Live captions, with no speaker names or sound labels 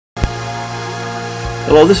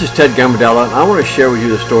Hello, this is Ted Gambordella, and I want to share with you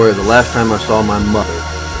the story of the last time I saw my mother,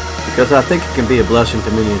 because I think it can be a blessing to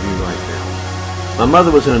many of you right now. My mother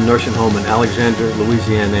was in a nursing home in Alexandria,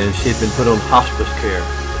 Louisiana, and she had been put on hospice care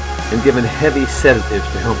and given heavy sedatives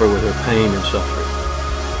to help her with her pain and suffering.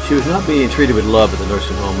 She was not being treated with love at the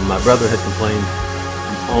nursing home, and my brother had complained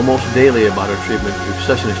almost daily about her treatment to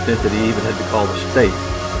such an extent that he even had to call the state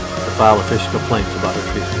to file official complaints about her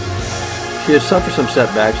treatment. She had suffered some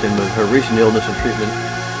setbacks, and with her recent illness and treatment,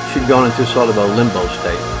 she'd gone into sort of a limbo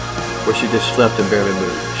state, where she just slept and barely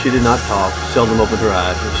moved. She did not talk, seldom opened her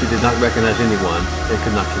eyes, and she did not recognize anyone and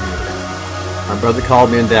could not communicate. My brother called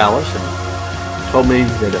me in Dallas and told me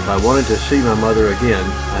that if I wanted to see my mother again,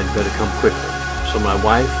 I'd better come quickly. So my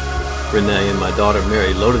wife, Renee, and my daughter,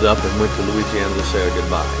 Mary, loaded up and went to Louisiana to say our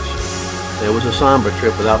goodbyes. It was a somber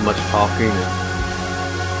trip without much talking and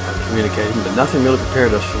communicating, but nothing really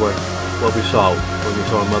prepared us for what we saw when we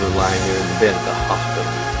saw our mother lying there in the bed at the hospital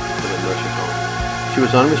in the nursing home. She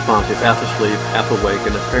was unresponsive, half asleep, half awake,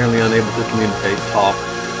 and apparently unable to communicate, talk,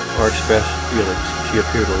 or express feelings. She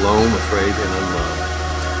appeared alone, afraid, and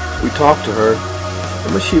unloved. We talked to her,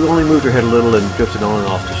 and she only moved her head a little and drifted on and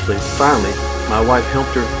off to sleep. Finally, my wife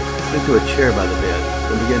helped her into a chair by the bed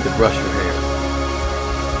and began to brush her hair.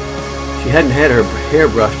 She hadn't had her hair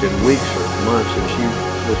brushed in weeks or months, and she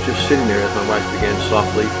was just sitting there as my wife began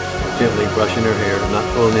softly, gently brushing her hair, not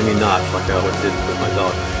pulling any knots like I always did with my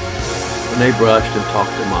daughter. Renee brushed and talked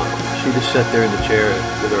to Mom. She just sat there in the chair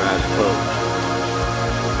with her eyes closed.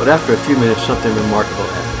 But after a few minutes, something remarkable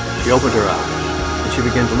happened. She opened her eyes, and she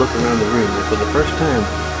began to look around the room, and for the first time,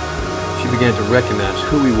 she began to recognize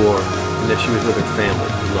who we were and that she was with her family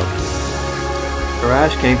who loved her. Her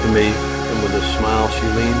eyes came to me, and with a smile, she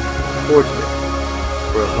leaned towards me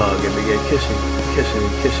for a hug and began kissing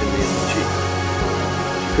me in the cheek.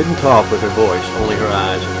 She couldn't talk with her voice, only her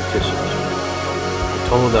eyes and her kisses. I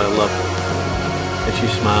told her that I loved her, and she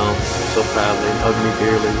smiled so proudly and hugged me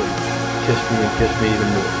dearly and kissed me even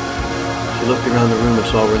more. She looked around the room and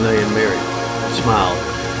saw Renee and Mary and smiled,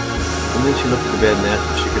 and then she looked at the bed and asked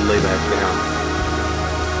if she could lay back down.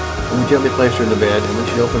 And we gently placed her in the bed, and when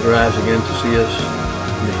she opened her eyes again to see us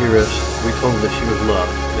and to hear us, we told her that she was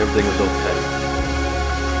loved and everything was okay.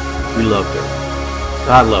 We loved her.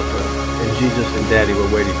 God loved her. And Jesus and Daddy were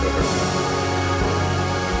waiting for her.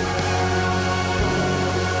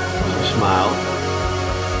 She smiled,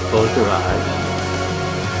 closed her eyes.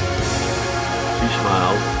 She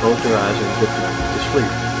smiled, closed her eyes, and drifted to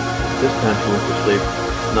sleep. This time she went to sleep,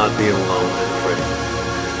 not being alone and afraid.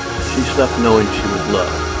 She slept knowing she was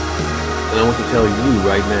loved. And I want to tell you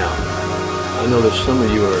right now, I know that some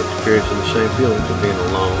of you are experiencing the same feelings of being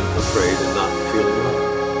alone, afraid, and not feeling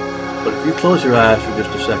loved. But if you close your eyes for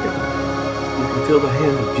just a second, you can feel the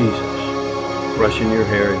hand of Jesus brushing your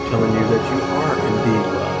hair and telling you that you are indeed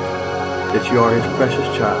loved, that you are His precious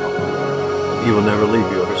child, and He will never leave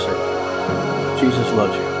you or forsake you. Jesus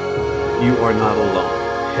loves you. You are not alone.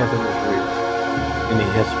 Heaven is real, and He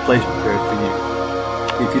has a place prepared for you.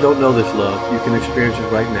 If you don't know this love, you can experience it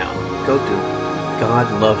right now. Go to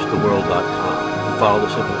GodLovesTheWorld.com and follow the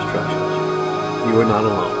simple instructions. You are not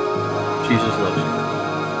alone. Jesus loves you.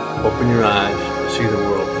 Open your eyes and see the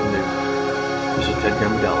world anew. This is Ted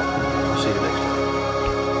Gambordella. I'll see you next time.